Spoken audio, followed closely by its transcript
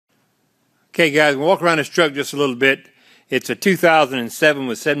Okay, guys, we'll walk around this truck just a little bit. It's a 2007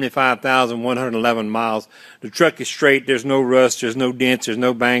 with 75,111 miles. The truck is straight. There's no rust. There's no dents. There's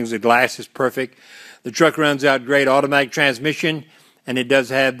no bangs. The glass is perfect. The truck runs out great. Automatic transmission, and it does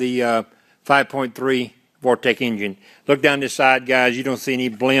have the 5.3 Vortec engine. Look down this side, guys. You don't see any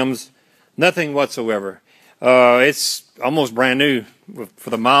blims. Nothing whatsoever. It's almost brand new. For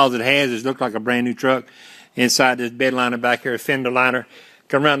the miles it has, it looks like a brand new truck. Inside this bed liner back here, fender liner.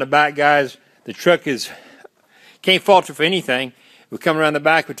 Come around the back, guys. The truck can't falter for anything. We come around the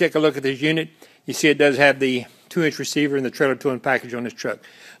back, we take a look at this unit. You see it does have the 2-inch receiver and the trailer towing package on this truck.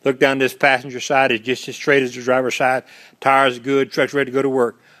 Look down this passenger side. It's just as straight as the driver's side. Tires good. Truck's ready to go to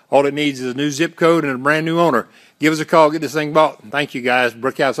work. All it needs is a new zip code and a brand new owner. Give us a call. Get this thing bought. Thank you, guys.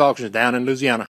 Brickhouse Auctions down in Louisiana.